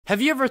Have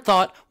you ever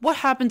thought, what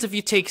happens if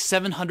you take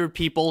 700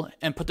 people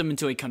and put them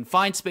into a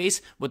confined space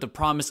with the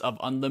promise of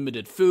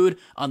unlimited food,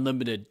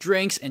 unlimited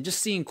drinks, and just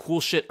seeing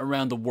cool shit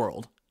around the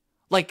world?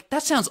 Like,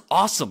 that sounds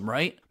awesome,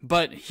 right?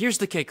 But here's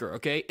the kicker,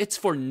 okay? It's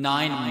for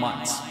 9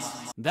 months.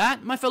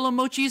 That, my fellow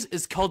Mochis,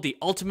 is called the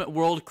Ultimate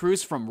World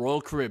Cruise from Royal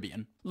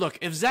Caribbean. Look,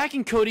 if Zach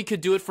and Cody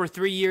could do it for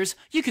 3 years,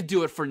 you could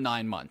do it for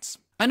 9 months.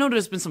 I know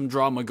there's been some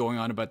drama going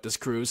on about this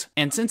cruise,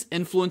 and since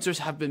influencers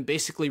have been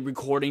basically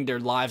recording their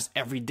lives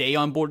every day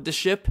on board the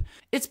ship,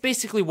 it's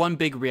basically one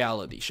big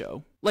reality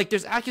show. Like,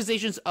 there's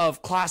accusations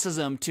of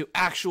classism to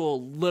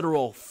actual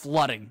literal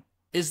flooding.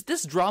 Is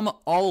this drama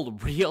all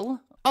real?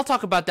 I'll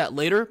talk about that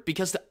later,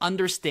 because to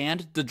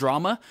understand the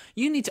drama,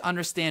 you need to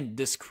understand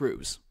this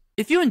cruise.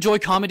 If you enjoy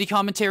comedy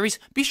commentaries,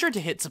 be sure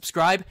to hit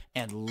subscribe,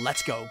 and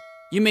let's go.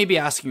 You may be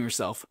asking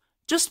yourself,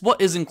 just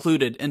what is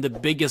included in the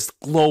biggest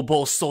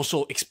global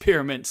social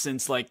experiment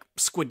since, like,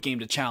 Squid Game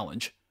The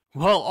Challenge?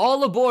 Well,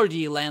 all aboard,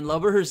 ye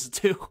landlubbers,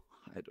 too.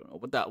 I don't know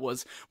what that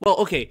was. Well,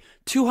 okay,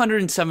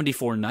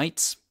 274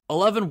 nights,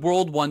 11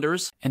 world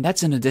wonders, and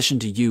that's in addition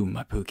to you,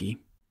 my Pookie.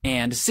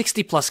 And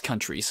 60 plus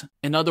countries.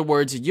 In other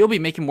words, you'll be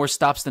making more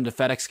stops than the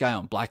FedEx guy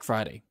on Black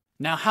Friday.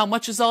 Now, how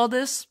much is all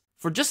this?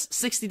 For just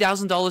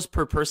 $60,000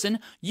 per person,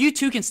 you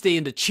too can stay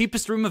in the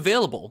cheapest room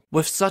available,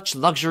 with such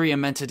luxury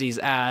amenities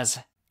as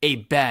a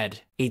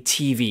bed, a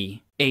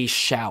TV, a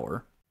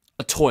shower,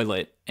 a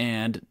toilet,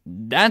 and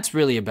that's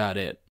really about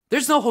it.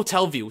 There's no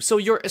hotel view, so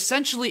you're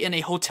essentially in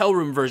a hotel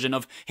room version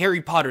of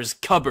Harry Potter's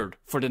cupboard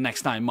for the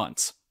next 9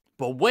 months.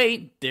 But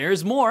wait,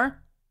 there's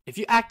more. If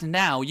you act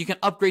now, you can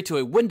upgrade to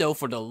a window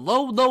for the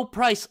low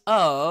price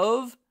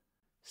of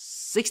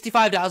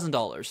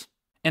 $65,000.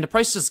 And the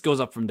price just goes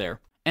up from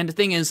there. And the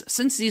thing is,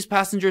 since these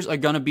passengers are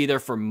gonna be there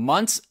for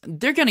months,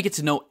 they're gonna get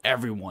to know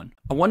everyone.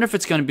 I wonder if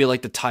it's gonna be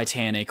like the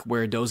Titanic,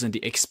 where those in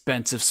the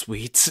expensive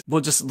suites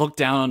will just look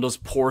down on those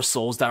poor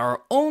souls that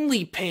are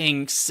only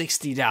paying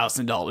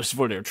 $60,000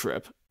 for their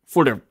trip,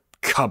 for their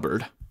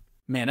cupboard.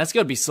 Man, that's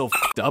gotta be so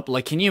fucked up.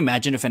 Like, can you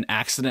imagine if an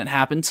accident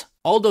happens?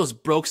 All those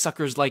broke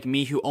suckers like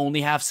me who only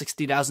have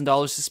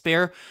 $60,000 to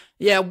spare,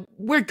 yeah,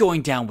 we're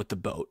going down with the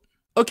boat.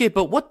 Okay,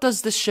 but what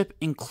does this ship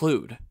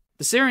include?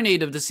 The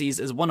Serenade of the Seas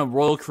is one of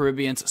Royal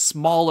Caribbean's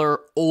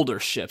smaller,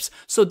 older ships,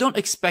 so don't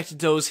expect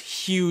those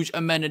huge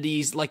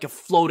amenities like a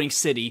floating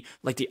city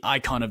like the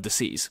Icon of the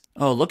Seas.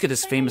 Oh, look at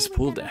this famous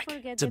pool deck.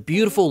 It's a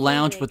beautiful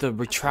lounge with a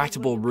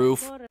retractable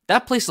roof.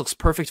 That place looks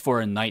perfect for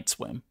a night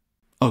swim.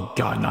 Oh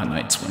god, not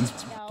night swim.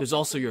 There's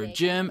also your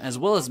gym, as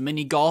well as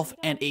mini golf,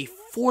 and a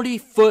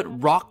 40-foot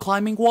rock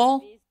climbing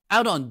wall.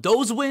 Out on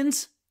those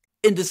winds?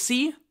 In the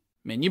sea?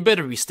 Man, you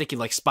better be sticky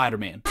like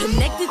Spider-Man.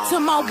 Connected to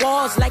my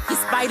walls like you're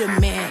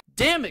Spider-Man.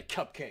 Damn it,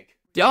 Cupcake.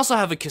 They also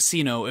have a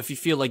casino if you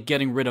feel like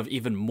getting rid of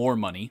even more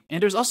money.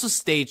 And there's also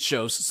stage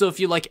shows, so if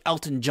you like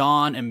Elton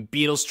John and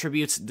Beatles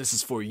tributes, this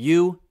is for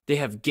you. They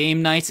have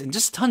game nights and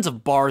just tons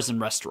of bars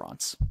and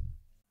restaurants.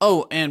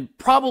 Oh, and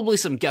probably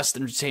some guest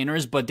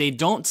entertainers, but they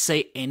don't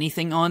say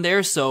anything on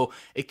there, so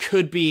it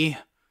could be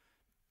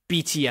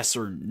BTS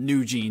or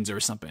New Jeans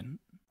or something.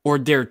 Or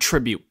their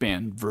tribute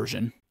band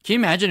version. Can you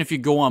imagine if you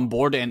go on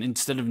board and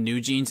instead of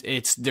New Jeans,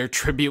 it's their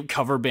tribute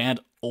cover band,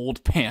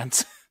 Old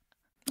Pants?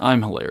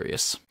 I'm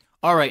hilarious.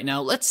 Alright, now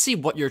let's see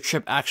what your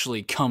trip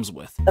actually comes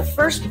with. The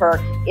first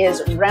perk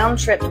is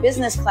round-trip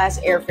business class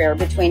airfare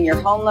between your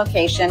home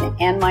location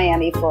and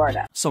Miami,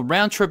 Florida. So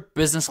round-trip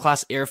business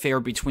class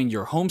airfare between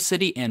your home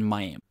city and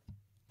Miami.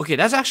 Okay,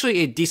 that's actually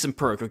a decent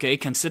perk, okay,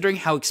 considering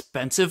how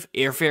expensive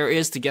airfare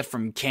is to get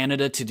from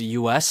Canada to the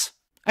US.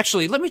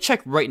 Actually, let me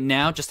check right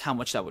now just how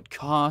much that would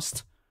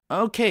cost.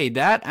 Okay,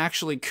 that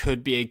actually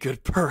could be a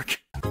good perk.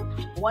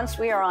 Once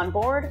we are on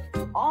board,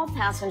 all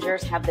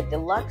passengers have the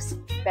deluxe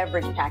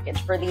beverage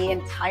package for the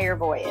entire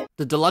voyage.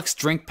 The deluxe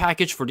drink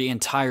package for the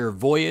entire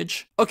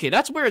voyage? Okay,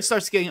 that's where it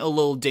starts getting a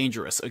little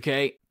dangerous,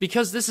 okay?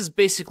 Because this is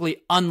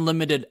basically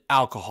unlimited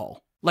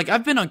alcohol. Like,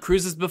 I've been on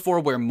cruises before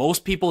where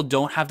most people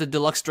don't have the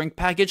deluxe drink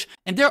package,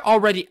 and they're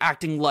already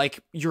acting like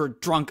your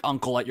drunk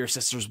uncle at your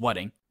sister's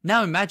wedding.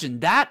 Now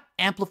imagine that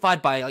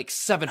amplified by like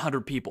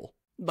 700 people.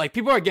 Like,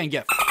 people are gonna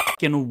get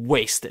fucking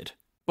wasted.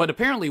 But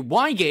apparently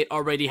Winegate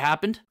already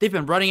happened. They've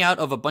been running out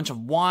of a bunch of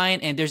wine,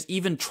 and there's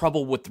even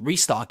trouble with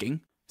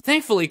restocking.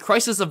 Thankfully,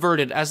 crisis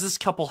averted, as this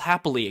couple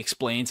happily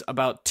explains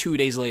about 2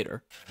 days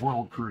later.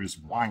 World Cruise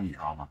wine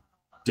drama.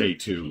 Day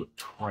 2,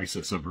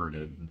 crisis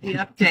averted. The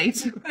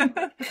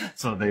update.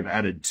 So they've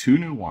added 2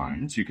 new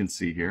wines, you can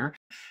see here.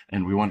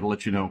 And we wanted to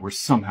let you know we're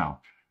somehow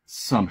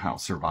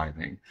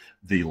surviving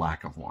the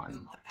lack of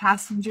wine.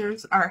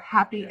 Passengers are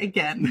happy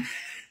again.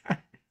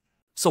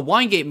 So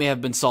Winegate may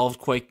have been solved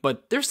quick,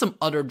 but there's some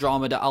other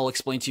drama that I'll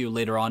explain to you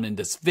later on in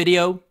this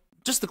video.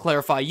 Just to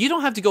clarify, you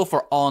don't have to go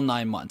for all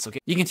 9 months, okay?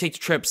 You can take the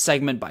trip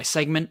segment by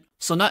segment,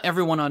 so not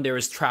everyone on there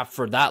is trapped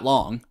for that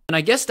long. And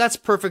I guess that's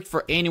perfect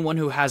for anyone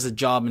who has a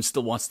job and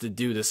still wants to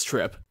do this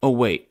trip. Oh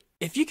wait,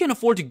 if you can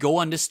afford to go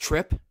on this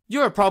trip,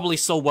 you are probably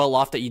so well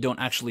off that you don't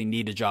actually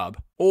need a job.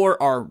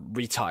 or are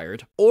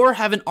retired, or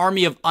have an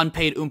army of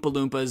unpaid Oompa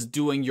Loompas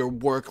doing your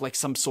work like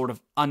some sort of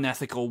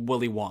unethical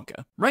Willy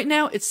Wonka. Right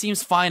now, it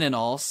seems fine and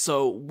all,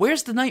 so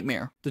where's the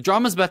nightmare? The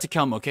drama's about to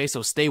come, okay,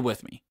 so stay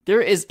with me.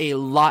 There is a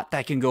lot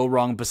that can go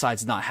wrong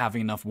besides not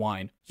having enough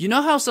wine. You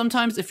know how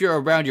sometimes if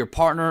you're around your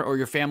partner or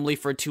your family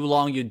for too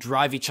long, you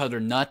drive each other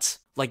nuts?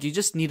 Like you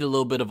just need a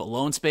little bit of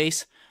alone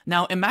space?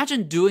 Now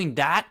imagine doing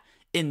that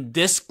in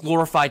this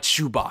glorified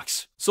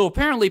shoebox. So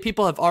apparently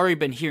people have already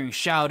been hearing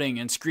shouting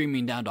and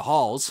screaming down the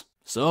halls.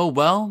 So,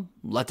 well,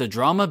 let the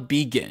drama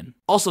begin.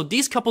 Also,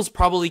 these couples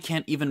probably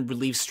can't even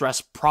relieve stress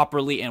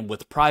properly and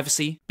with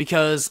privacy,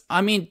 because,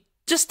 I mean,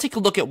 just take a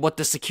look at what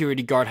the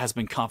security guard has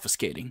been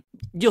confiscating.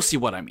 You'll see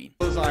what I mean.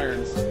 Those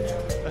irons.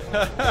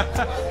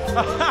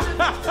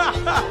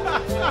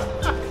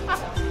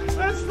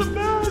 That's the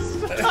best!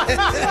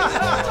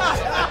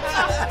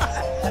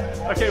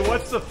 Okay,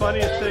 what's the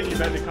funniest thing you've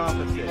had to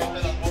confiscate?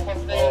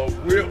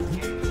 Whip.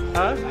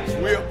 Huh?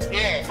 Whip.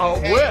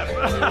 Oh,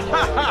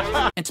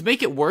 whip! And to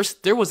make it worse,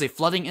 there was a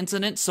flooding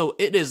incident, so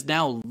it is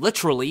now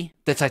literally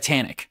the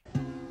Titanic.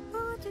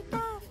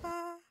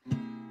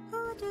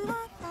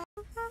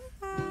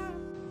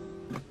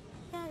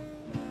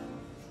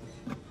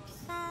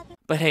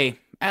 But hey,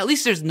 at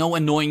least there's no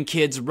annoying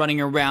kids running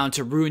around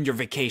to ruin your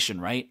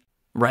vacation, right?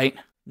 Right?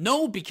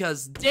 No,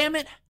 because damn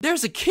it,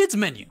 there's a kids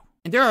menu.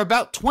 And there are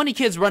about 20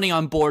 kids running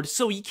on board,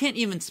 so you can't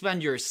even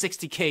spend your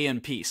 60K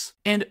in peace.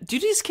 And do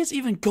these kids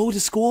even go to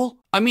school?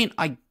 I mean,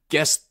 I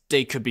guess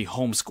they could be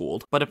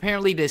homeschooled, but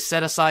apparently they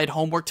set aside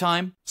homework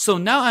time. So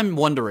now I'm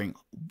wondering,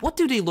 what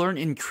do they learn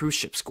in cruise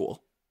ship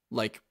school?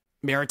 Like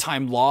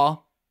maritime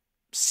law?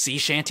 Sea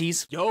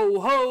shanties? Yo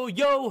ho,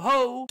 yo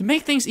ho! To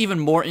make things even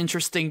more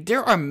interesting,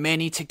 there are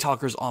many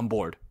TikTokers on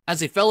board.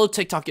 As a fellow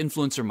TikTok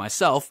influencer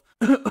myself,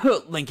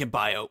 link in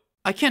bio,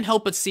 I can't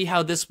help but see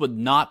how this would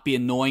not be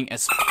annoying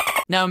as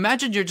Now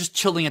imagine you're just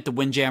chilling at the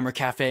Windjammer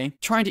Cafe,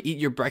 trying to eat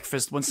your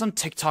breakfast when some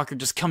TikToker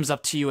just comes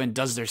up to you and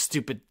does their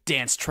stupid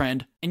dance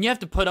trend, and you have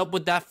to put up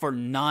with that for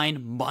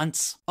 9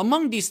 months.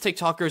 Among these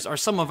TikTokers are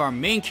some of our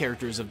main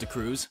characters of the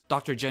cruise,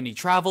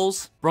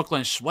 DrJennyTravels,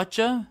 Brooklyn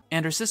SOLJAE,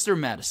 and her sister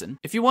Madison.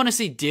 If you want to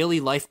see daily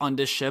life on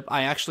this ship,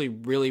 I actually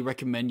really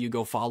recommend you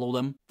go follow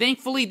them.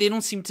 Thankfully, they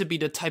don't seem to be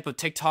the type of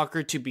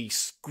TikToker to be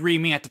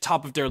screaming at the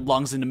top of their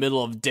lungs in the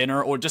middle of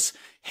dinner or just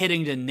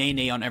hitting the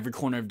nay-nay on every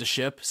corner of the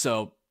ship,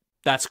 so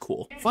that's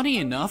cool. Funny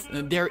enough,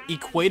 their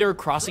equator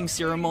crossing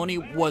ceremony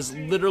was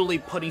literally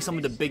putting some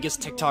of the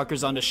biggest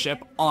TikTokers on the ship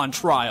on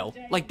trial.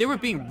 Like, they were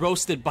being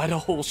roasted by the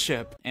whole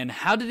ship. And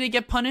how did they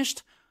get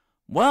punished?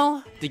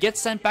 Well, they get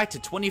sent back to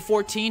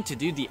 2014 to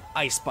do the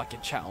Ice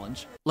Bucket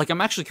Challenge. Like,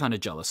 I'm actually kind of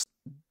jealous.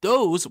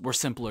 Those were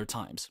simpler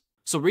times.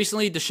 So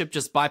recently, the ship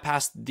just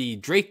bypassed the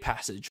Drake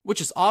Passage,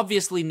 which is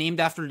obviously named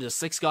after the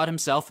Six God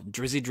himself,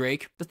 Drizzy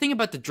Drake. The thing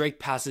about the Drake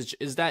Passage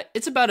is that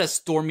it's about as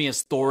stormy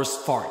as Thor's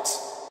farts.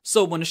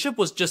 So when the ship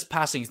was just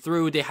passing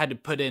through, they had to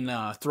put in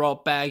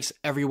throw-up bags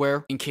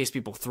everywhere in case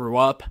people threw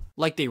up.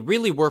 Like, they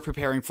really were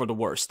preparing for the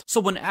worst. So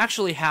when it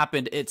actually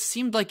happened, it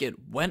seemed like it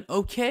went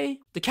okay.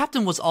 The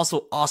captain was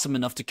also awesome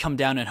enough to come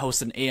down and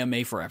host an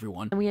AMA for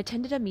everyone. And we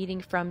attended a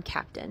meeting from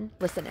Captain.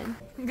 Listen in.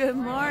 Good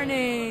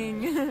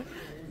morning.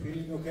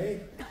 Feeling okay?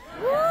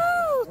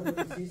 Woo!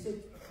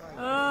 Seasick?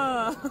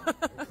 Oh.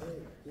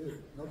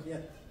 Good. Not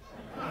yet.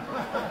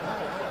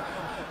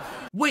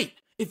 Wait,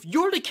 if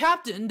you're the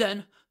captain,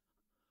 then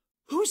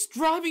who's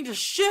driving the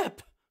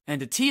ship?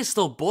 And the tea is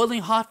still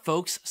boiling hot,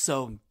 folks,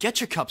 so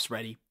get your cups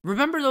ready.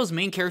 Remember those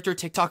main character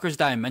TikTokers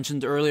that I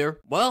mentioned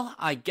earlier? Well,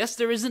 I guess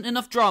there isn't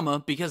enough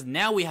drama because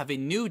now we have a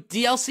new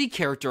DLC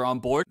character on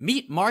board.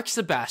 Meet Marc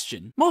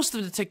Sebastian. Most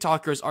of the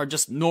TikTokers are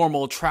just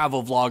normal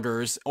travel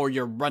vloggers or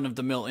your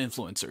run-of-the-mill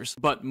influencers.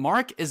 But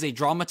Marc is a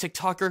drama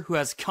TikToker who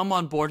has come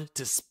on board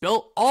to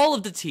spill all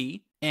of the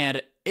tea,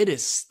 and it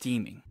is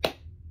steaming.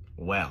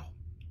 Well,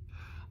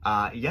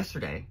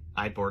 yesterday,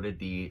 I boarded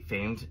the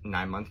famed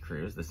 9-month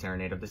cruise, the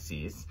Serenade of the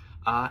Seas,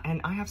 and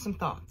I have some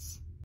thoughts.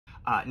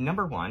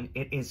 Number one,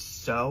 it is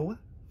so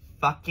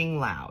fucking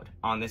loud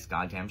on this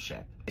goddamn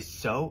ship. It's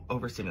so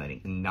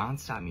overstimulating,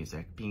 non-stop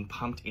music being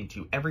pumped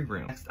into every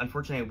room. Next,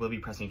 unfortunately, I will be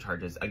pressing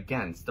charges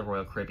against the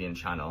Royal Caribbean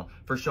channel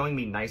for showing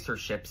me nicer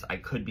ships I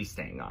could be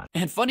staying on.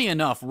 And funny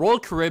enough, Royal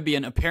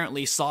Caribbean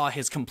apparently saw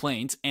his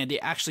complaint, and they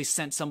actually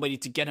sent somebody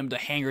to get him the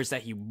hangars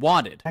that he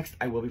wanted. Next,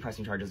 I will be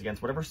pressing charges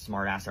against whatever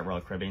smartass at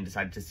Royal Caribbean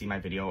decided to see my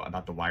video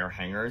about the wire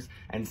hangers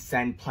and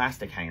send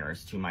plastic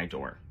hangers to my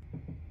door.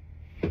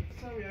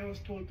 Sorry, I was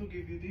told to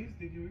give you these.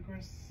 Did you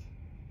request?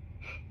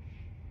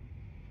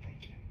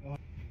 Thank you.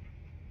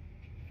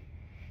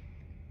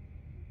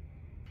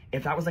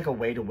 If that was like a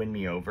way to win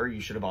me over,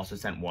 you should have also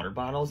sent water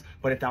bottles.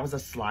 But if that was a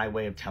sly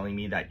way of telling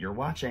me that you're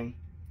watching.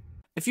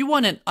 If you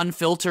want an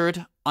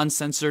unfiltered,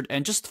 uncensored,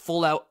 and just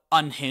full-out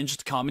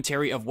unhinged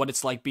commentary of what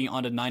it's like being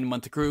on a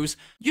 9-month cruise,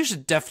 you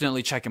should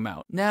definitely check him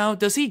out. Now,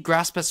 does he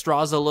grasp at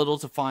straws a little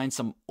to find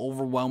some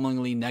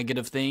overwhelmingly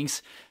negative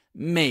things?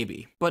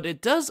 Maybe, but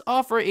it does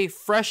offer a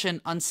fresh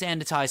and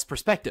unsanitized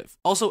perspective.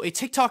 Also, a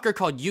TikToker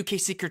called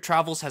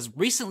UKSecretTravels has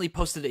recently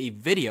posted a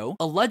video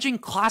alleging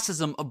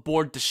classism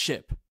aboard the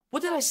ship.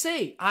 What did I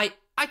say? I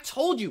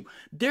told you,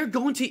 they're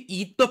going to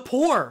eat the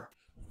poor.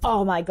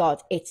 Oh my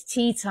god, it's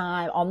tea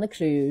time on the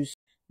cruise.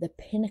 The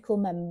Pinnacle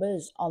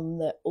members on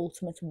the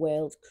Ultimate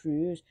World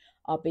Cruise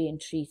are being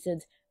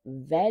treated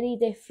very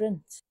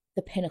different.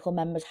 The Pinnacle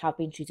members have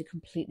been treated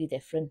completely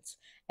different.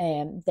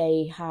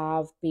 They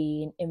have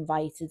been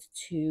invited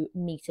to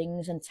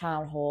meetings and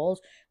town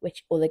halls,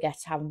 which other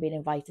guests haven't been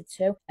invited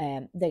to.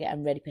 They're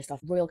getting really pissed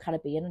off. Royal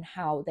Caribbean and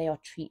how they are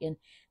treating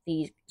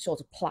these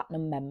sort of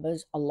platinum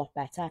members a lot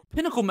better.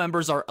 Pinnacle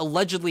members are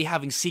allegedly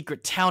having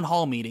secret town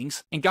hall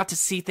meetings and got to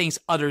see things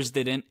others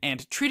didn't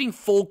and treating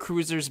full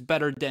cruisers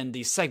better than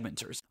these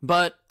segmenters.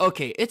 But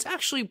okay, it's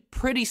actually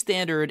pretty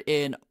standard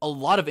in a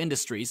lot of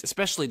industries,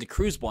 especially the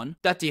cruise one,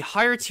 that the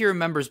higher tier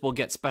members will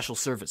get special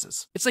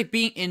services. It's like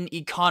being in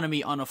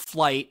economy on a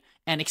flight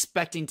and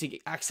expecting to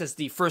access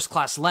the first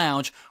class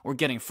lounge or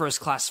getting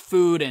first class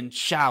food and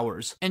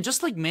showers. And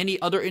just like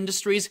many other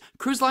industries,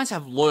 cruise lines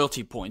have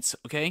loyalty points,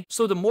 okay?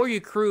 So the more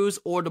you cruise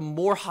or the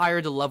more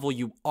higher the level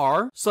you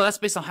are, so that's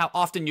based on how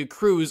often you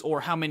cruise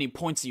or how many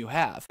points you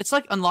have. It's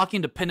like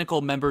unlocking the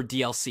Pinnacle member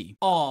DLC.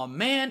 Aw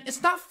man,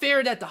 it's not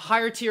fair that the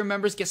higher tier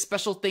members get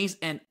special things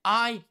and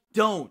I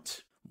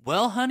don't.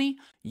 Well, honey,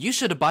 you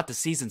should have bought the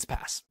season's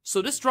pass.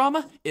 So this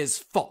drama is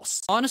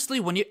false.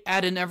 Honestly, when you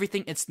add in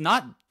everything, it's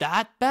not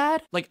that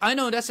bad. Like, I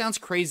know that sounds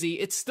crazy.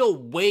 It's still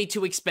way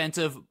too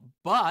expensive,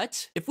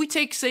 but if we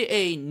take, say,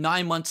 a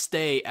 9-month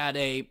stay at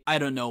a, I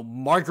don't know,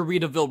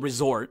 Margaritaville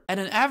resort, at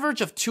an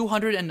average of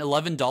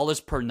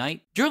 $211 per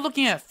night, you're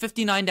looking at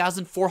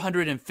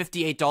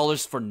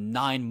 $59,458 for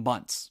 9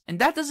 months. And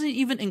that doesn't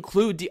even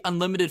include the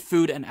unlimited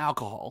food and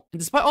alcohol. And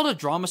despite all the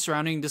drama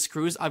surrounding this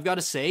cruise, I've got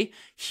to say,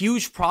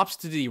 huge props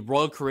to the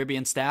Royal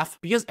Caribbean staff,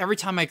 because every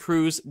time I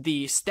cruise,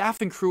 the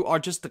staff and crew are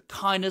just the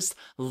kindest,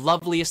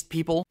 loveliest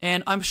people,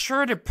 and I'm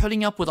sure they're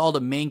putting up with all the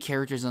main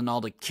characters and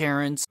all the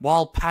Karens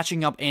while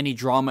patching up any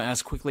drama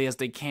as quickly as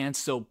they can,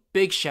 so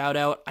big shout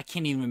out. I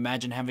can't even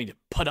imagine having to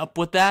put up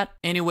with that.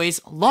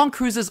 Anyways, long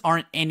cruises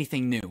aren't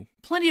anything new.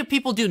 Plenty of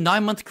people do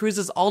 9-month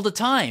cruises all the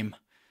time.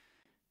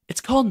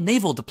 It's called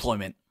naval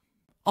deployment.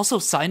 Also,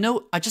 side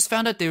note, I just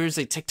found out there is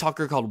a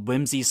TikToker called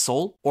Whimsy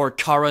Soul, or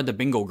Kara the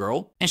Bingo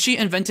Girl, and she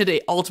invented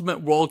a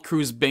Ultimate World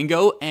Cruise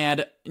Bingo,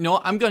 and you know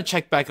what, I'm gonna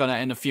check back on that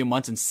in a few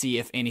months and see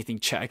if anything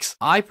checks.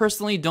 I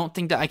personally don't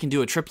think that I can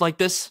do a trip like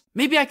this.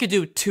 Maybe I could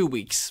do 2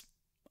 weeks.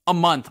 A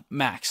month,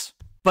 max.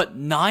 But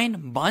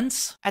 9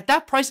 months? At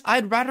that price,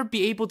 I'd rather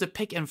be able to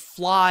pick and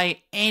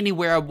fly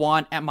anywhere I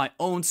want at my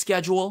own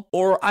schedule,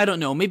 or I don't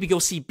know, maybe go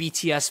see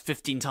BTS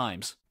 15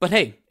 times. But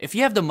hey, if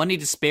you have the money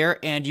to spare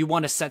and you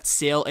want to set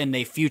sail in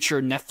a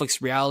future Netflix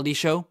reality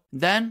show,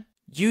 then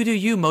you do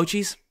you,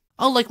 Mochis.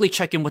 I'll likely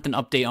check in with an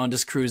update on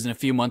this cruise in a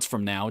few months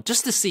from now,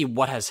 just to see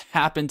what has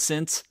happened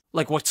since,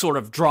 like what sort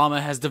of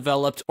drama has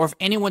developed, or if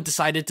anyone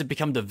decided to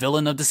become the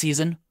villain of the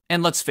season.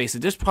 And let's face it,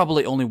 there's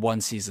probably only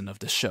one season of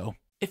this show.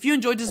 If you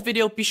enjoyed this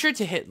video, be sure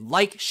to hit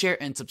like,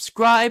 share, and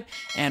subscribe,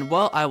 and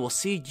well, I will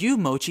see you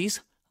Mochis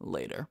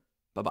later.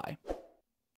 Bye-bye.